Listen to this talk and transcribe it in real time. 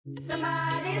This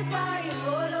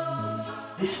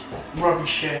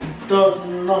rubbish hair does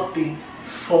nothing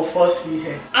for fussy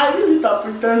hair. I use it to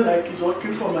pretend like it's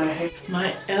working for my hair.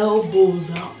 My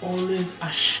elbows are always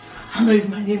Ash. I know if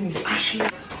my name is Ashley.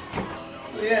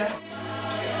 Yeah.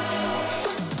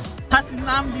 Passing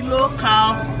I'm the local.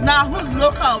 Now who's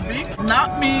local, big?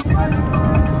 Not me.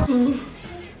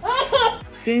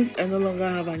 Since I no longer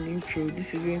have an intro,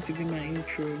 this is going to be my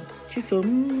intro.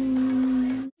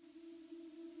 Chisom.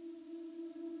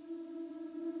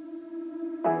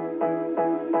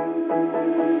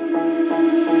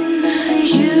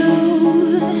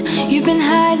 You've been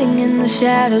hiding in the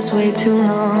shadows way too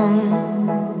long.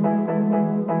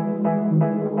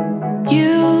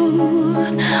 You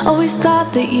always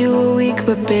thought that you were weak,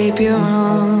 but babe, you're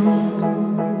wrong.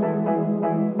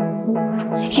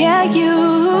 Yeah,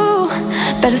 you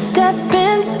better step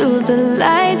into the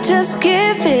light, just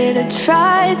give it a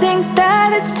try. Think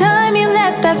that it's time you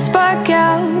let that spark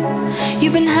out.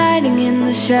 You've been hiding in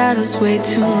the shadows way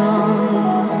too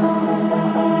long.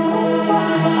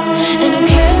 And who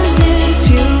cares if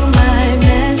you might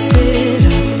mess it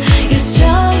up? You're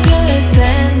stronger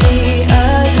than the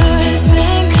others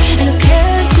think. And who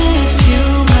cares if you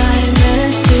might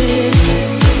mess it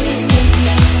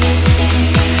up?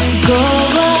 Go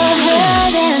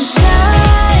ahead and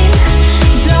shine,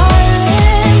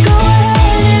 darling, go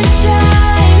ahead and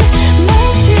shine, my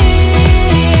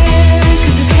dear.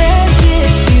 'Cause who cares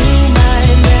if you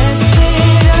might mess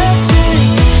it up?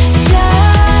 Just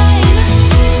shine.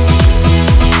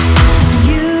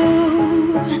 You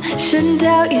shouldn't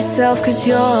doubt yourself, 'cause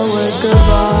you're a work of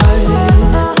art.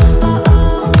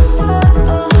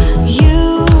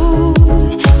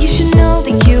 You should know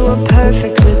that you are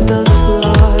perfect with those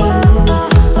flaws.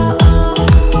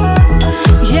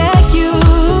 Yeah, you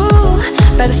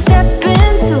better step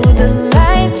into the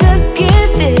light, just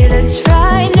give it a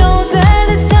try. Know that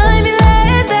it's time you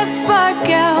let that spark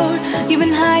out. You've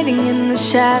been hiding in the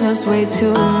shadows way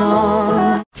too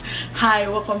long. Hi,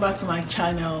 welcome back to my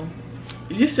channel.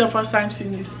 Is this your first time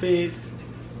seeing this face?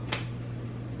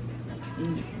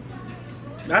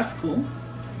 That's cool.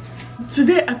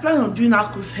 Today I plan on doing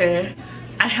Aku's hair.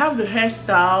 I have the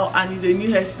hairstyle and it's a new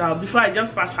hairstyle. Before I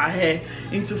just part her hair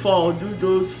into four or do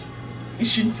those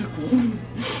Ishintuku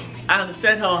and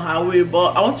send her on her way,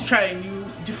 but I want to try a new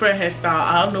different hairstyle.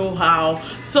 I don't know how.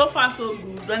 So far so good.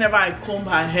 Whenever I comb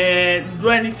her hair, do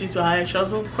anything to her hair, she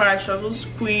doesn't cry, she doesn't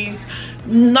squint,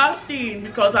 nothing,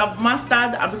 because I've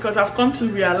mastered, because I've come to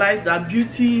realize that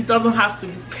beauty doesn't have to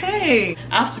be pain.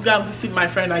 I have to go and visit my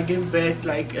friend I gave birth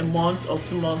like a month or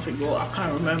 2 months ago, I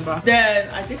can't remember. Then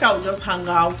I think I'll just hang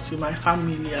out with my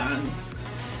family, and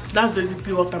that's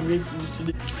basically what I'm going to do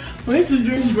today. I'm going to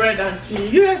drink bread and tea.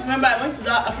 You guys remember I went to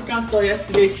that African store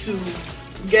yesterday to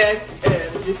get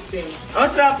this thing. I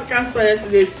went to the African store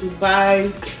yesterday to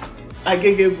buy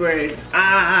agege bread,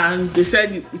 and they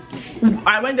said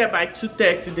I went there by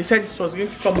 2:30. They said it was going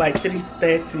to come by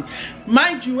 3:30.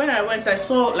 Mind you, when I went, I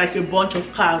saw like a bunch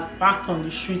of cars parked on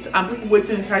the street and people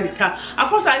waiting inside the car. At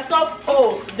first I thought,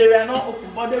 oh, they were not open,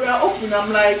 but they were open.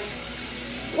 I'm like,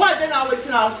 why are they not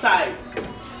waiting outside?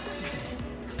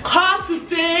 Come to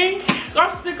think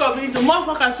of it, the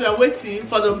motherfuckers were waiting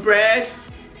for the bread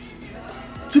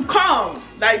to come.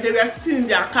 Like they were sitting in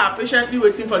their car patiently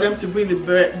waiting for them to bring the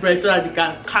bread so that they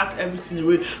can cut everything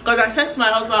away. Because I said to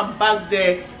my husband back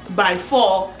there by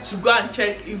 4 to go and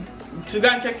check if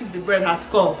the bread has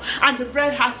come, and the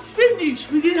bread has finished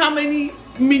within how many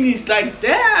minutes? Like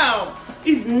damn,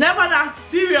 it's never that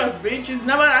serious, bitch. It's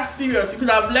never that serious. You could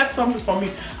have left something for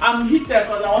me. I'm heated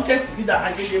because I wanted to eat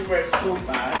that agege bread so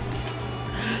bad.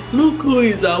 Look who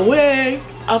is awake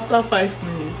after 5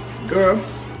 minutes, girl.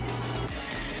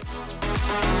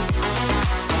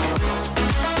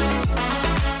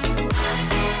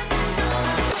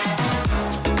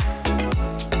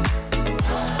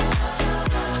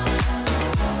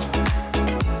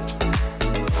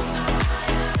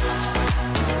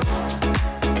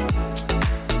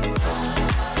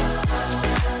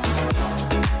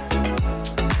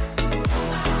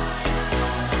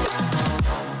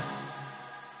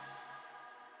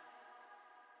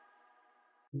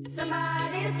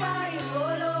 Somebody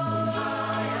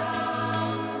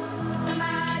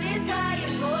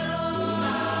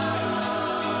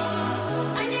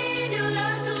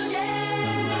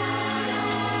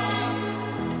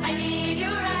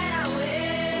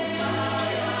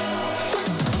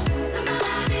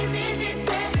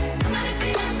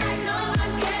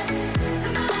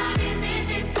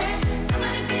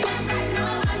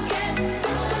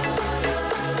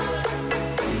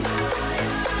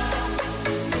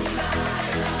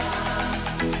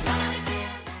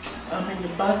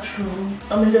bathroom.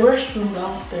 I'm in the restroom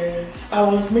downstairs. I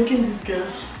was making this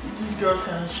girl's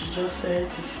hand. She just said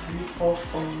to sleep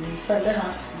off on me. So I let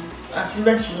her sleep. And since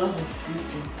then she just been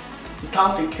sleeping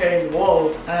without a care in the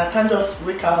world. And I can't just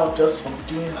wake her up just from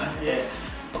doing her hair.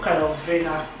 What kind of very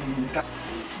nasty thing is that?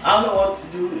 I don't know what to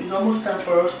do. It's almost time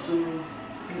for us to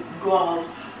go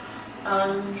out.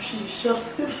 And she's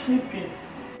just still sleeping.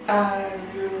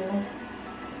 And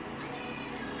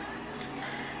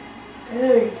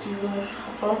hey, Jesus, I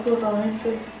forgot what I wanted to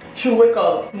say. She'll wake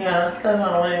up. Yeah, that's what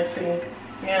I wanted to say.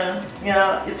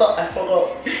 Yeah, you thought I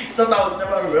forgot. You thought I would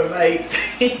never remember it.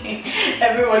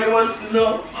 Everybody wants to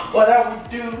know what I would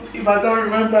do if I don't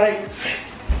remember it.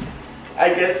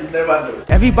 I guess you never know.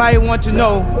 Everybody wants to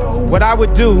know what I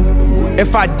would do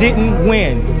if I didn't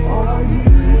win.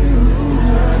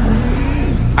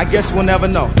 I guess we'll never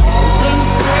know.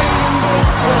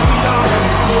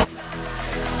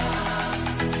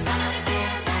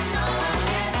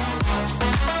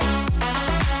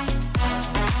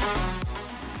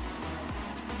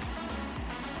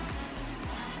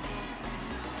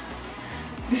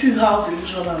 This is how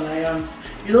delusional I am.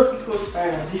 You know, Eco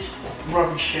Styler, this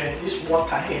rubbish hair, this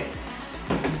water hair,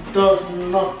 does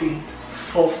nothing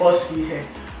for fussy hair.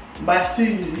 But I still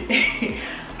use it.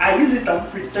 I use it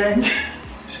and pretend.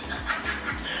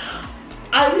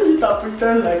 I use it and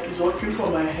pretend like it's working for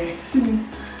my hair. See me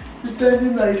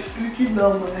pretending that it's slicking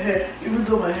down my hair, even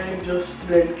though my hair is just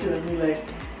there looking at me like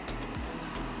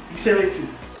it's everything.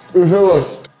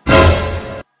 What?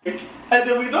 I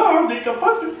said we don't have the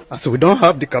capacity. I said we don't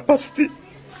have the capacity.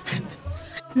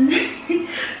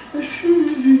 I still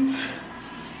use it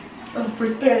and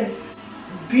pretend.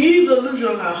 Be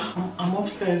delusional. I'm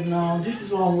upstairs now. This is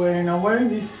what I'm wearing. I'm wearing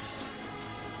this.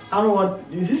 I don't know what.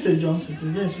 Is this a jumpsuit?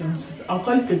 Is this a jumpsuit? I'll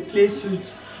call it a play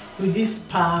suit with these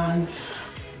pants.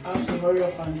 I have to hurry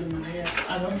up and do my hair.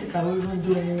 I don't think I will even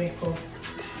do any makeup.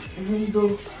 Even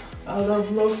though I would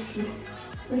have loved to.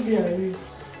 Maybe I will.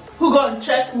 Who gonna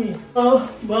check me? Oh,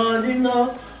 body,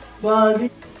 no, body.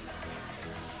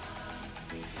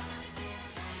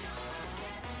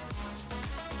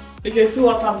 You can see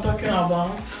what I'm talking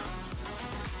about.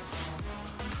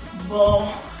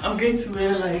 But I'm going to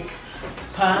wear like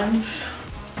pants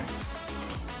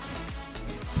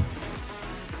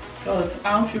because I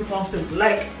don't feel comfortable.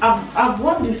 Like I've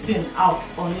worn this thing out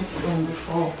on its own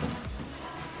before,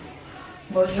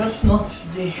 but just not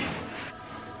today.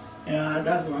 Yeah,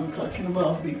 that's what I'm talking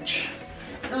about, bitch.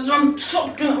 That's what I'm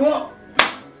talking about.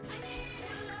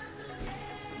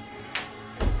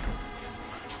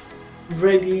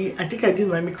 Ready. I think I did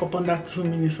my makeup under 2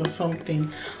 minutes or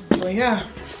something. But yeah.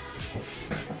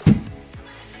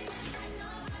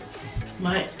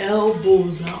 My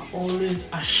elbows are always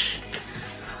Ashley.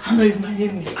 I don't know if my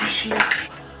name is Ashley.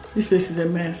 This place is a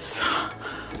mess.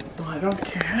 But I don't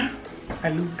care. I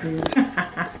look good.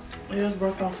 I just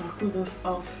brought out a those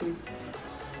outfits.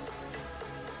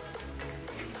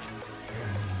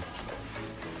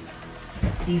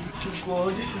 Beautiful.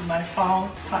 This is my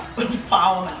founding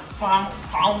father.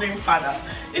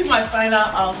 This is my final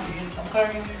outfit. I'm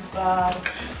carrying this bag,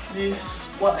 this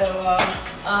whatever,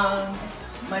 and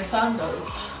my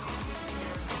sandals.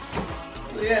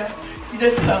 So yeah,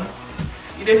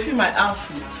 you feel my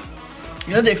outfits.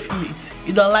 You know they feel it.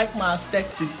 You don't like my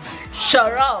aesthetics.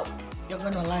 Shut up. You're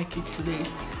gonna like it today.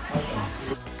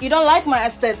 You don't like my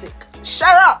aesthetic.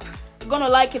 Shut up. You're gonna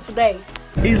like it today.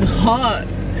 It's hot.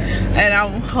 And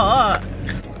I'm hot.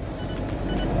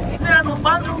 Yeah.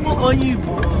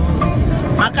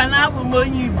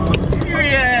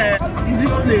 Is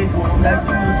this place that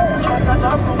you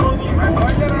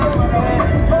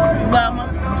Mama,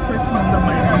 I'm sweating under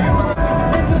my nose.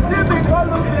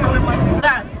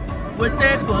 That with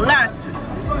the colat,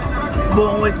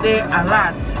 but with the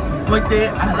alert. With the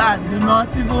alert, do not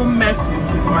even mess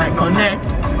with my connect.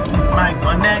 With my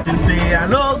connect, you say I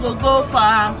no go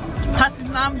far.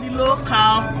 Passing I'm the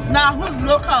local. Now who's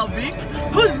local, Vic?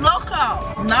 Who's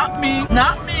local? Not me,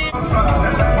 not me.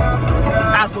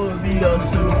 I go be your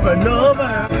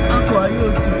supernova.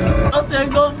 I'll say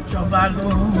go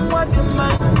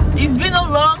It's been a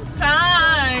long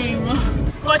time.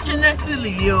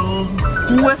 Fortunately, yo,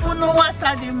 we know what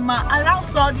I did. I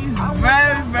saw this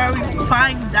very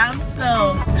fine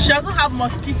damsel. She doesn't have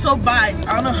mosquito bite. I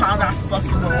don't know how that's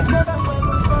possible.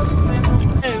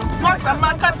 Hey,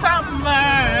 Makatama.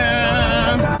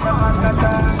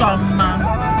 Summer.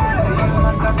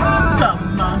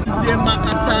 Say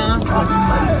Makata.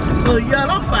 So you're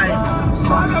not fine.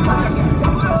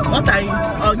 What are you?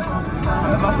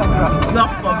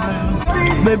 Not for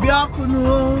me. Baby, I could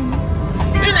know.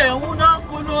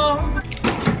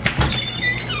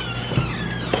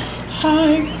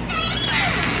 Hi.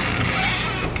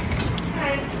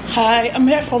 Hi, I'm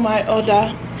here for my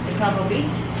order.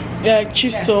 Yeah,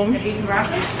 Chisom.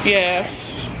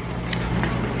 Yes.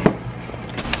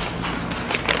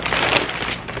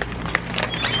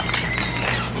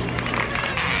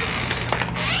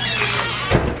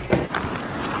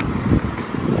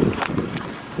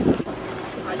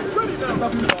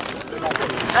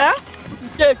 Eh?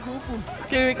 Shake kuku.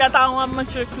 Shake kata one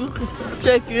shake kuku.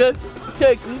 Shake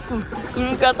kuku.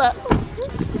 Kuku kata.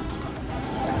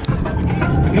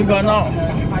 You gonna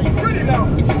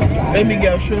let me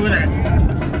get show that.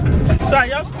 So I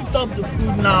just picked up the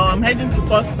food now. I'm heading to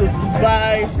Costco to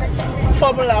buy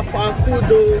formula for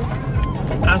Akudo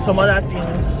and some other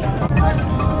things.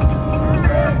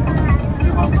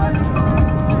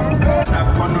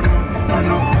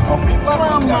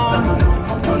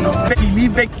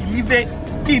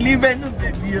 Kilibe no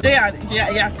baby. They are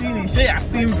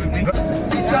seen baby.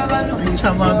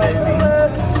 Chama baby.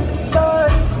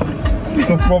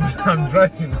 No problem, I'm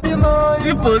driving.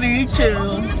 You pretty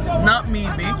chill. Not me,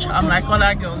 bitch. I'm like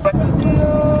other girls.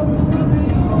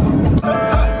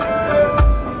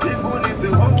 Even if they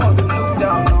want to look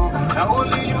down, now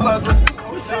only you are going to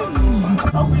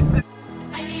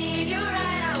I need you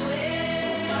right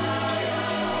away.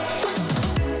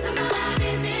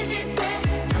 Somebody's in this bed.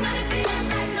 Somebody feels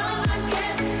like no one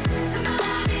cares.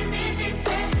 Somebody's in this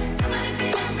bed. Somebody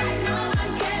feels like no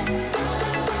one cares.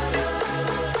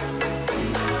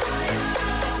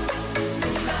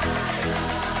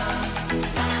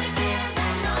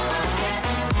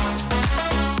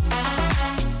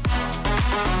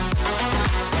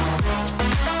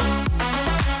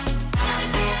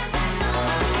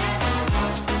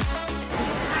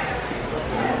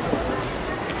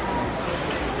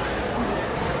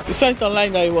 You saw it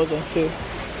online that it was on sale.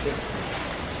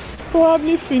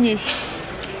 Probably finished.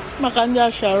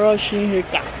 Makanja shall rush in here.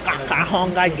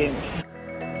 Hunger Games.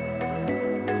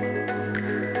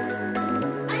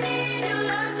 I need your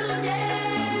love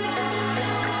today.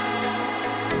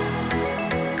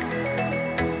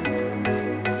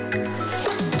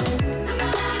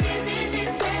 Somebody's in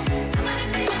this bed. Somebody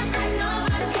feels like no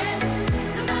one cares.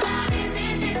 Somebody's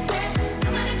in this bed.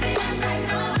 Somebody feels like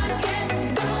no one cares.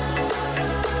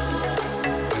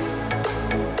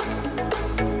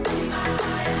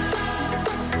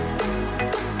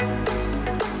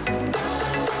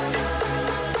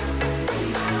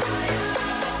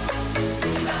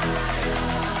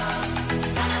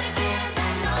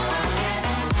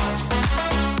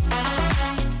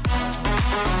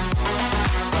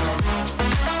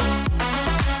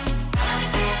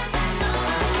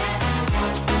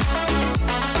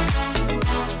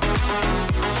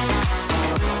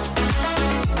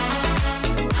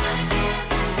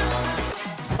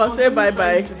 I'll say bye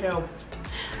bye.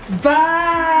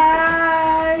 Bye.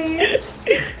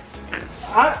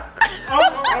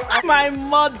 My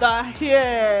mother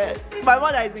here. My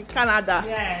mother is in Canada.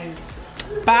 Yes.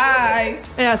 Bye.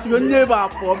 Yes, your neighbor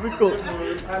for because.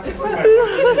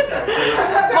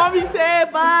 Mommy say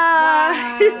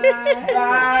bye.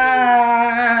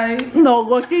 Bye. No,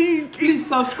 go keep. Please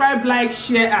subscribe, like,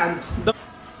 share, and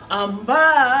I'm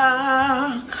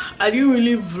back. I didn't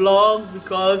really vlog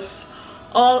because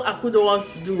all Akudo wants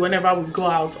to do whenever we go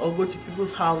out or go to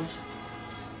people's house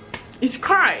is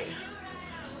cry.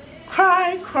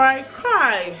 Cry.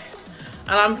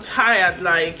 And I'm tired,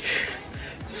 like,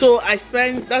 so that's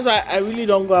why I really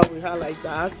don't go out with her like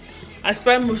that. I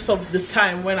spend most of the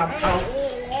time when I'm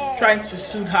out trying to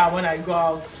soothe her when I go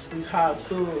out with her.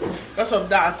 So because of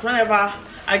that, whenever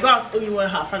I go out only when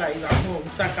her father is at home,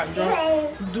 so I can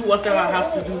just do whatever I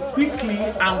have to do quickly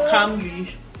and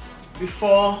calmly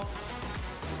before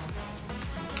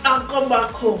I come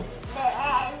back home.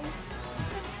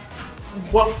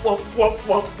 Walk.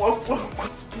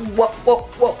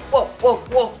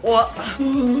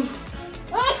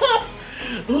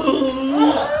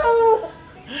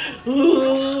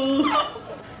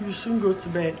 You soon go to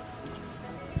bed.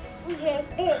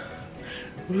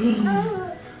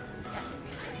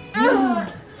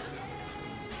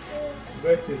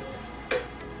 Breakfast.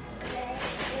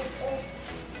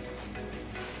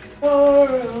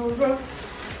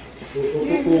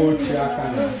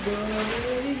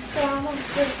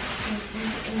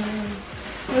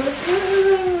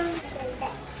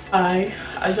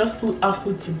 I just put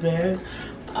Aku to bed.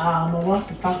 I want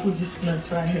to tackle this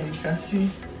mess right here. You can see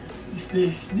this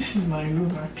place. This is my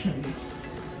room actually.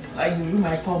 Like the room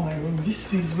I call my room.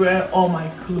 This is where all my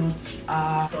clothes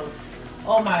are.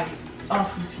 All my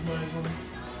outfits in my room.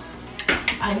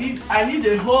 I need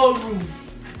a whole room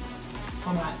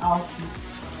for my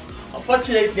outfits.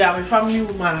 Unfortunately, I'm a family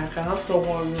woman. I cannot store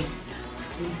one room.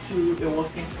 into a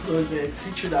walk-in closet,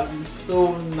 which would have been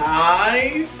so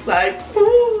nice. Like,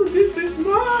 oh, this is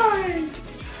nice.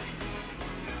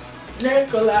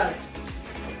 Nicolai.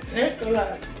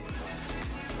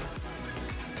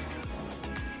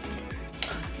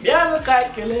 Bia no kai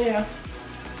kelea.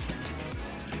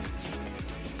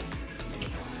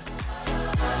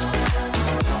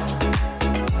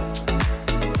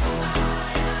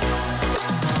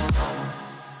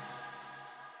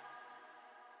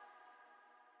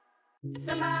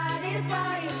 Somebody's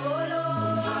buying polo.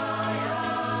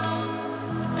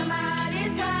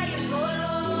 Somebody's buying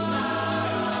polo.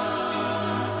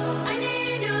 I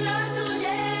need you not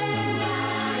today.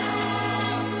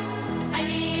 I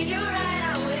need you right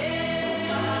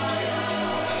away.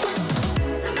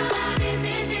 Somebody's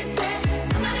in this bed.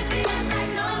 Somebody feels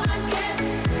like no one cares.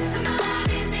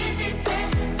 Somebody's in this bed.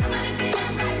 Somebody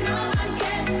feels like no one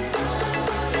cares.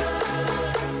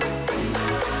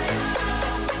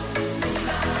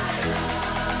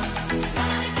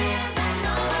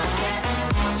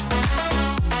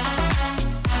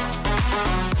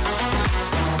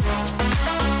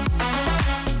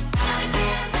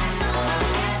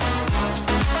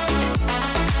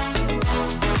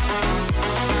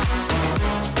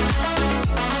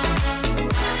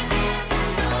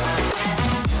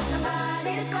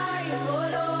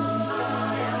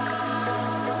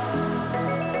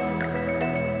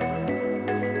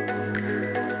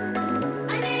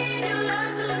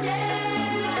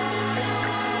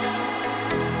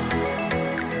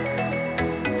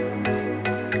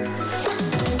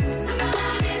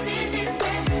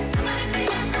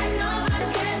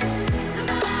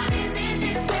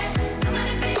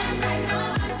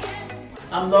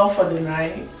 I'm done for the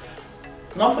night.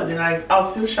 Not for the night, I'll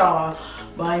still shower,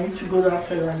 but I need to go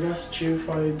downstairs and just chill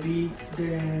for a bit,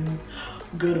 then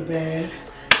go to bed.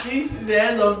 This is the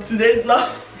end of today's vlog.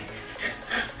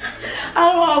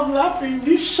 I know I'm laughing.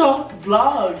 This short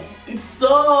vlog is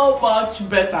so much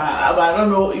better, but I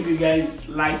don't know if you guys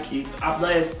like it. I'm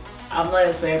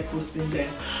not yet posting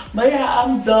them, but yeah,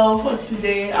 I'm done for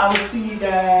today. I'll see you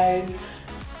guys.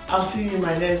 I'll see you in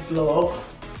my next vlog.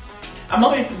 I'm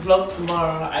not going to vlog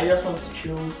tomorrow. I just want to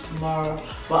chill tomorrow,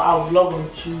 but I'll vlog on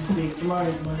Tuesday. Tomorrow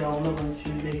is Monday. I'll vlog on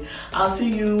Tuesday. I'll see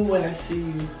you when I see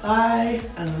you. Bye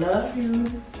and love you.